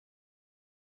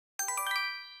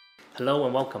Hello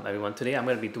and welcome everyone. Today I'm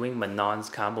going to be doing Manon's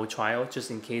combo trial just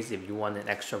in case if you want an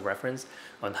extra reference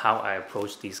on how I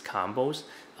approach these combos.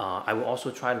 I will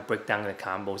also try to break down the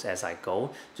combos as I go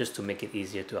just to make it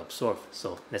easier to absorb.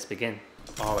 So let's begin.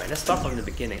 Alright, let's start from the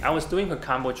beginning. I was doing her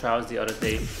combo trials the other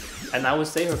day and I would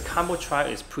say her combo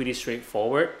trial is pretty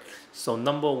straightforward. So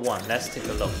number one, let's take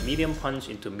a look. Medium punch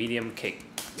into medium kick.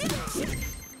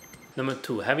 Number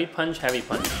two, heavy punch, heavy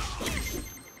punch.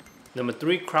 Number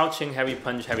three, crouching, heavy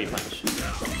punch, heavy punch.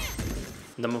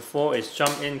 Number four is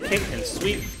jump in, kick and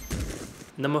sweep.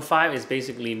 Number five is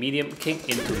basically medium kick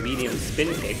into medium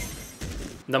spin kick.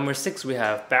 Number six, we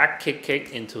have back kick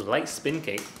kick into light spin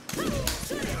kick.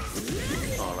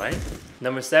 Alright.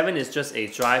 Number seven is just a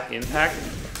drive impact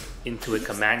into a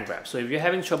command grab. So if you're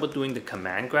having trouble doing the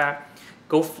command grab,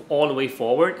 go all the way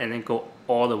forward and then go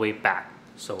all the way back.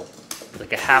 So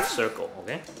like a half circle,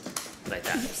 okay? Like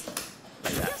that.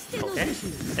 Like that, okay?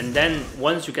 And then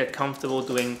once you get comfortable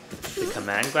doing the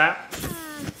command grab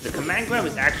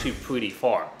is actually pretty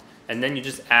far. And then you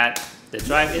just add the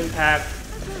drive impact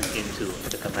into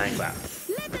the command grab.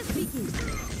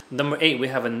 Number 8, we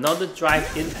have another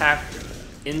drive impact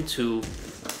into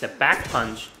the back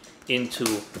punch into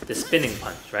the spinning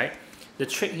punch, right? The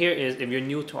trick here is if you're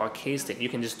new to arcade stick, you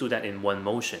can just do that in one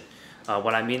motion.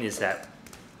 What I mean is that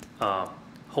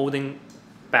holding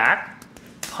back,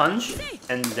 punch,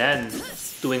 and then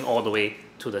doing all the way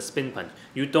to the spin punch.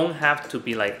 You don't have to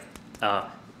be like,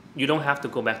 you don't have to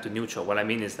go back to neutral. What I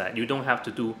mean is that you don't have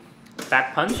to do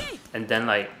back punch and then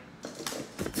like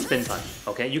spin punch,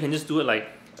 okay? You can just do it like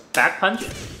back punch,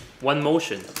 one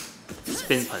motion,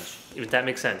 spin punch, if that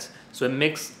makes sense. So it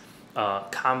makes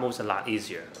combos a lot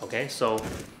easier, okay? So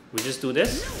we just do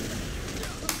this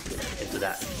into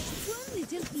that.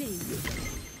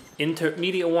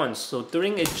 Intermediate ones. So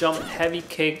during a jump heavy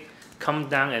kick, come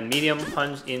down and medium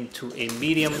punch into a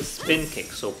medium spin kick.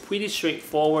 So pretty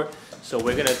straightforward. So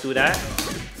we're gonna do that.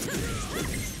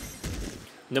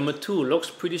 Number 2 looks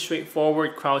pretty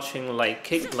straightforward. Crouching light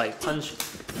kick, light punch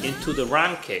into the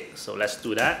round kick. So let's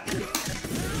do that.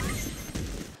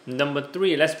 Number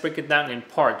 3, let's break it down in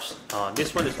parts.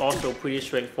 This one is also pretty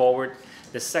straightforward.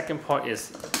 The second part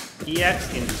is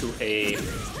EX into a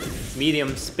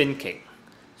medium spin kick.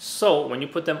 So when you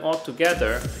put them all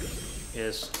together,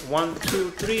 is 1, 2,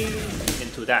 3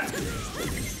 into that.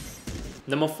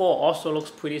 Number 4 also looks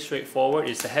pretty straightforward.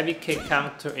 It's a heavy kick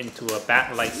counter into a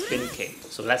back light spin kick.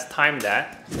 So let's time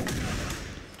that.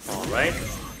 Alright.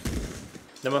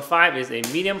 Number 5 is a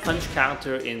medium punch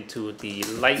counter into the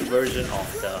light version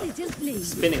of the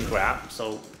spinning grab.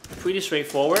 So pretty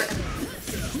straightforward.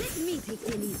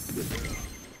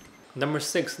 Number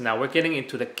 6, now we're getting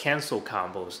into the cancel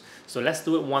combos. So let's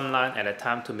do it one line at a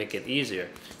time to make it easier.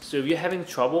 So if you're having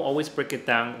trouble, always break it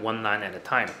down one line at a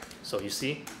time. So you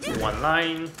see, 1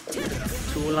 line,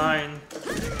 2 line,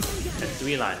 and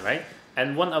 3 line, right?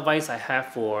 And one advice I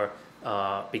have for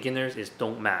beginners is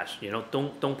don't mash. You know,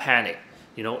 don't panic.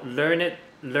 You know,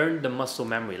 learn the muscle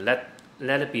memory. Let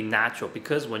it be natural,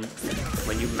 because when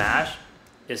you mash,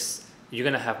 you're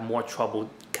gonna have more trouble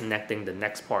connecting the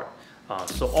next part.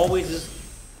 So always just,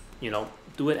 you know,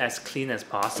 do it as clean as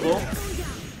possible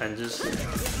and just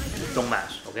don't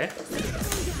mash, okay?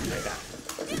 Like that.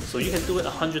 So you can do it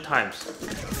 100 times.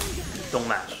 Don't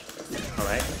mash,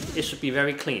 alright? It should be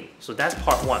very clean. So that's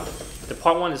part 1. The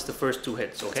part 1 is the first 2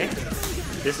 hits, okay?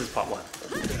 This is part 1.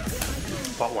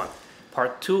 Part 1.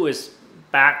 Part 2 is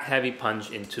back heavy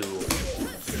punch into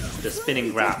the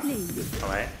spinning grab,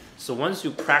 alright? So once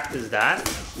you practice that,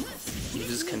 you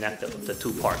just connect the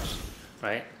 2 parts.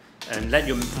 Right? And let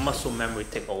your muscle memory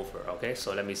take over, okay?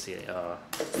 So let me see, kind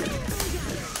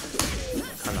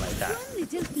of like that.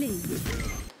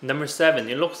 Number 7,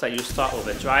 it looks like you start with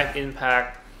a drive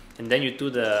impact, and then you do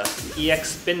the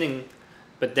EX spinning,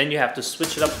 but then you have to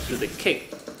switch it up to the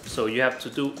kick. So you have to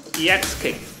do EX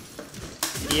kick,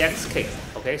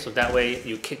 okay? So that way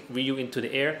you kick Ryu into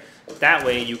the air. That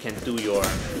way you can do your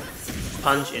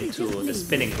punch into the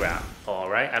spinning grab,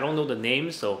 alright? I don't know the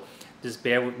name, so just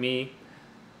bear with me.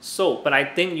 So, but I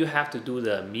think you have to do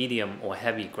the medium or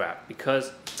heavy grab,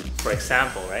 because, for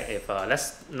example, right, if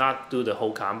let's not do the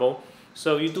whole combo.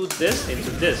 So you do this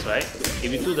into this, right?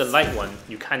 If you do the light one,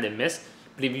 you kind of miss.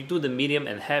 But if you do the medium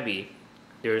and heavy,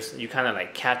 you kind of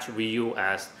like catch Ryu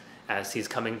as he's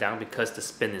coming down, because the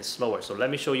spin is slower. So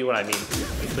let me show you what I mean.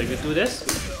 So if you do this,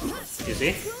 you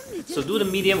see? So do the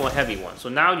medium or heavy one. So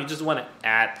now you just want to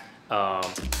add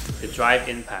the drive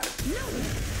impact.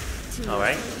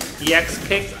 Alright, EX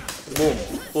kick, boom,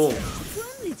 boom.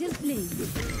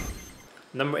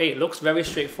 Number 8 looks very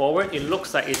straightforward. It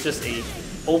looks like it's just a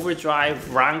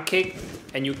overdrive round kick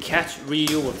and you catch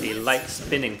Ryu with a light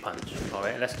spinning punch.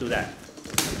 Alright, let's do that.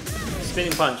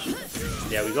 Spinning punch.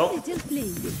 There we go.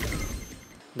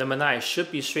 Number 9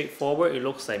 should be straightforward. It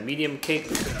looks like medium kick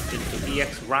into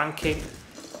EX round kick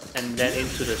and then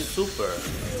into the super.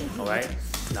 Alright,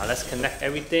 now let's connect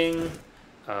everything.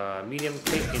 Medium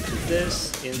kick into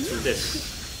this.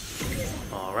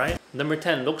 Alright, number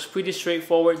 10 looks pretty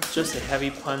straightforward. Just a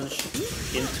heavy punch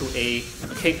into a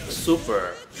kick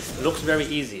super. Looks very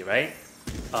easy, right?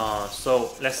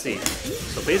 So let's see.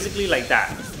 So basically like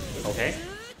that. Okay,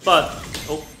 but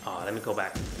let me go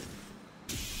back.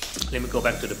 Let me go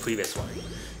back to the previous one.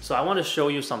 So I want to show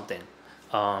you something.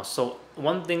 So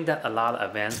one thing that a lot of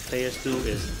advanced players do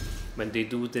is when they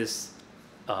do this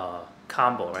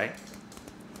combo, right?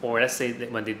 Or let's say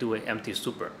that when they do an empty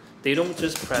super, they don't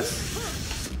just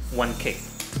press one kick.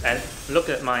 And look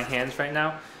at my hands right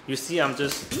now. You see I'm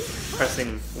just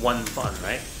pressing one button,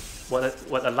 right?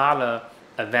 What a lot of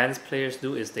advanced players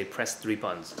do is they press 3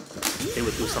 buttons. They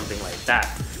would do something like that.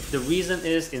 The reason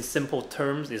is, in simple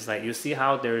terms, is like you see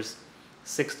how there's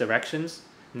 6 directions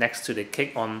next to the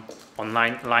kick on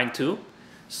line 2.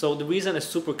 So the reason a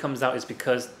super comes out is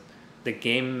because the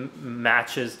game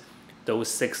matches those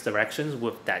 6 directions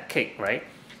with that kick, right?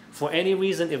 For any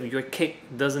reason, if your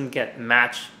kick doesn't get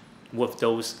matched with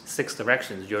those 6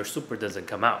 directions, your super doesn't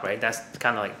come out, right? That's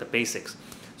kind of like the basics.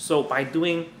 So by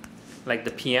doing like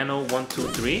the piano 1, 2,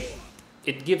 3,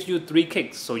 it gives you 3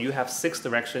 kicks, so you have 6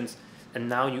 directions, and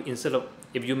now you, instead of,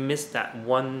 if you miss that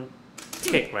one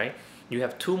kick, right, you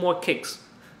have 2 more kicks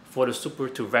for the super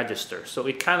to register. So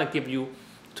it kind of gives you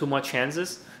 2 more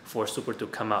chances for super to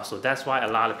come out. So that's why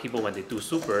a lot of people, when they do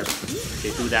supers,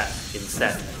 they do that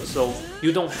instead. So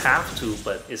you don't have to,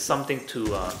 but it's something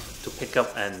to pick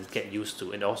up and get used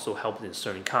to. It also helps in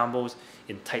certain combos,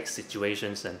 in tight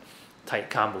situations and tight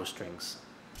combo strings.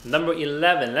 Number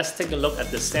 11, let's take a look at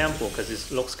the sample because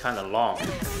it looks kind of long.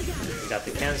 We got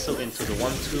the cancel into the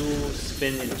 1-2,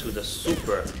 spin into the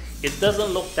super. It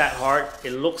doesn't look that hard.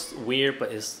 It looks weird,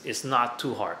 but it's not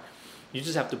too hard. You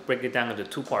just have to break it down into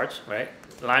 2 parts, right?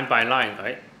 Line by line,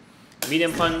 right?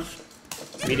 Medium punch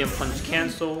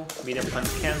cancel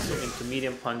into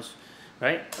medium punch,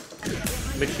 right?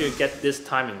 Make sure you get this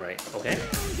timing right, okay?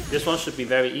 This one should be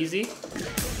very easy,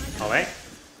 all right?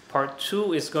 Part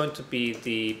 2 is going to be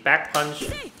the back punch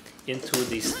into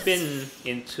the spin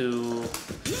into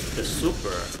the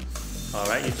super. All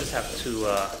right, you just have to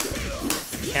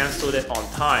cancel it on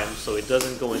time so it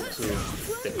doesn't go into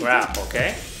the grab,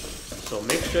 okay? So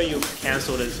make sure you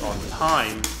cancel this on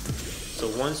time. So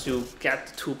once you get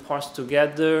the 2 parts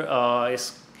together,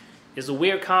 it's a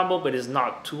weird combo, but it's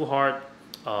not too hard.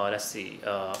 Let's see,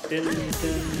 din, din, din,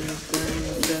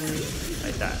 din,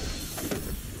 like that.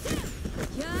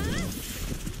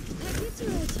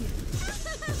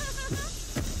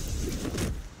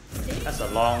 That's a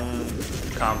long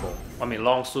combo,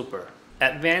 long super.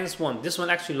 Advanced one, this one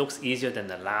actually looks easier than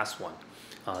the last one.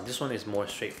 This one is more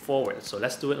straightforward, so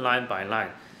let's do it line by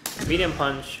line. Medium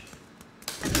punch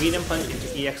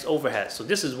into EX overhead. So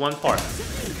this is one part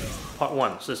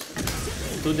 1, so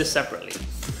just do this separately.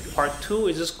 Part 2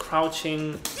 is just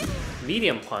crouching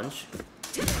medium punch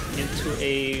into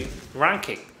a round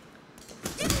kick.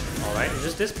 Alright,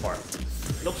 just this part.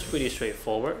 Looks pretty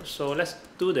straightforward, so let's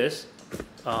do this.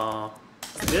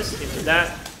 This into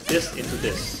that, this into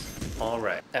this.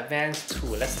 Alright, advanced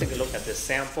 2, let's take a look at this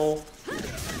sample.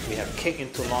 We have kick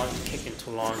into launch,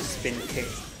 spin kick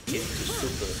into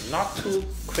super. Not too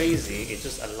crazy, it's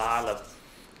just a lot of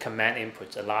command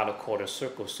inputs, a lot of quarter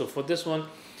circles. So for this one,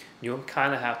 you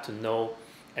kind of have to know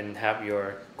and have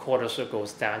your quarter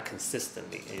circles down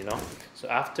consistently, you know? So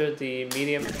after the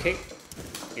medium kick,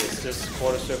 it's just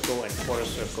quarter circle,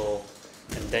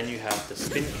 and then you have the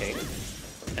spin kick,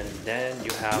 and then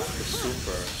you have the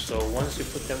super. So once you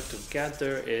put them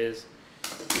together is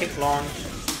kick launch,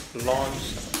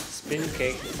 spin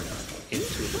kick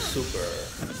into the super.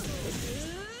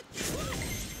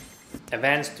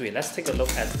 Advanced 3, let's take a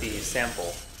look at the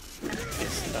sample.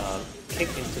 It's kick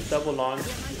into double launch,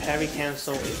 parry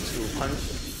cancel into punch,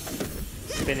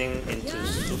 spinning into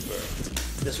super.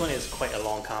 This one is quite a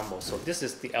long combo, so this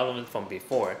is the element from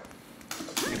before.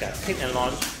 You got kick and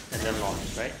then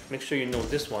launch, right? Make sure you know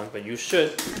this one, but you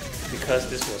should, because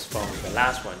this was from the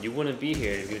last one. You wouldn't be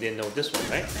here if you didn't know this one,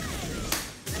 right?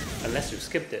 Unless you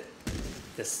skipped it.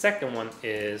 The second one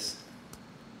is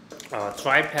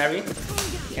try parry,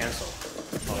 cancel.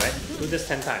 Alright, do this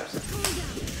 10 times.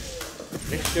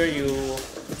 Make sure you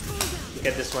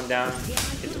get this one down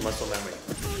into muscle memory.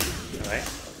 Alright?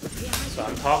 So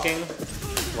I'm talking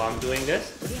while I'm doing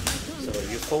this. So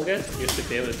if you focus, you should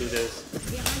be able to do this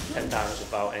 10 times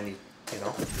without any you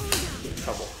know,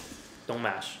 trouble. Don't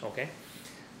mash, okay?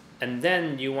 And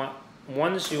then you want,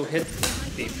 once you hit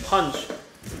the punch,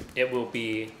 it will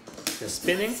be the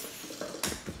spinning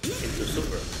into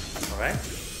super, alright?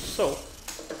 So,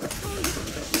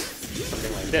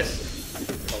 something like this,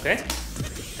 okay?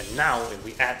 And now if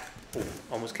we add, ooh,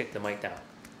 almost kicked the mic down.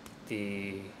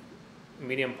 The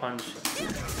medium punch,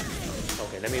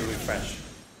 okay, let me refresh.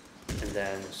 And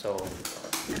then, so,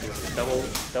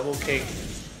 double kick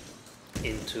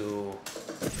into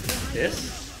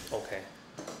this, okay.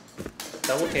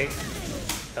 Double kick,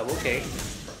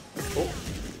 oh,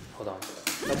 hold on.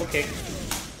 Double kick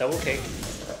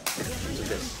into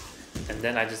this. And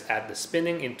then I just add the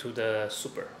spinning into the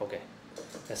super, okay.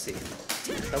 Let's see.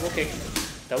 Double kick.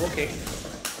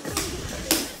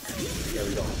 There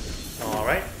we go.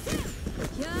 Alright.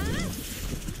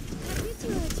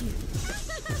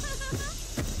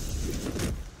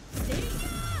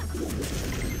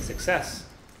 Success.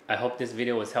 I hope this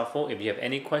video was helpful. If you have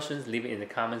any questions, leave it in the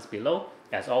comments below.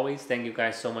 As always, thank you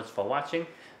guys so much for watching.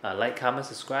 Like, comment,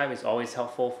 subscribe is always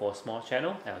helpful for a small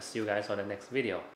channel. I'll see you guys on the next video.